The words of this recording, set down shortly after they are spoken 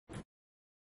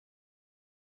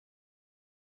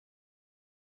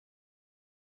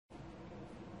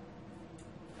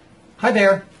Hi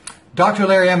there, Dr.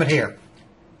 Larry Emmett here.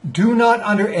 Do not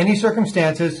under any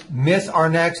circumstances miss our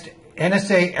next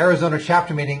NSA-Arizona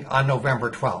chapter meeting on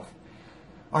November 12th.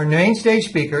 Our main stage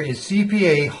speaker is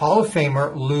CPAE Hall of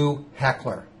Famer Lou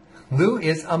Heckler. Lou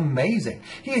is amazing.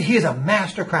 He is a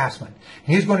master craftsman.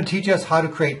 He's going to teach us how to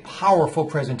create powerful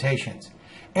presentations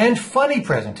and funny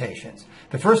presentations.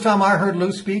 The first time I heard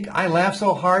Lou speak, I laughed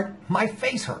so hard, my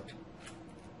face hurt.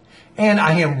 And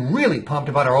I am really pumped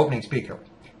about our opening speaker,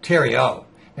 Terri.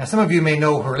 Now, some of you may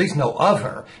know her, or at least know of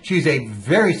her. She's a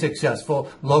very successful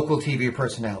local TV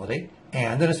personality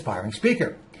and an aspiring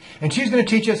speaker. And she's going to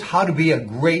teach us how to be a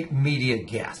great media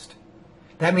guest.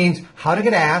 That means how to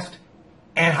get asked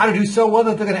and how to do so well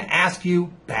that they're going to ask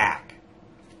you back.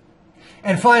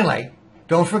 And finally,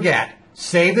 don't forget,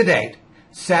 save the date.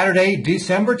 Saturday,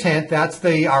 December 10th, that's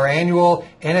our annual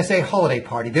NSA holiday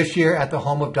party this year at the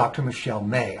home of Dr. Michelle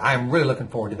May. I'm really looking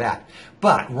forward to that.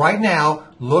 But right now,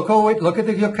 look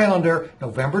at your calendar,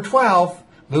 November 12th,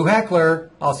 Lou Heckler.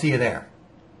 I'll see you there.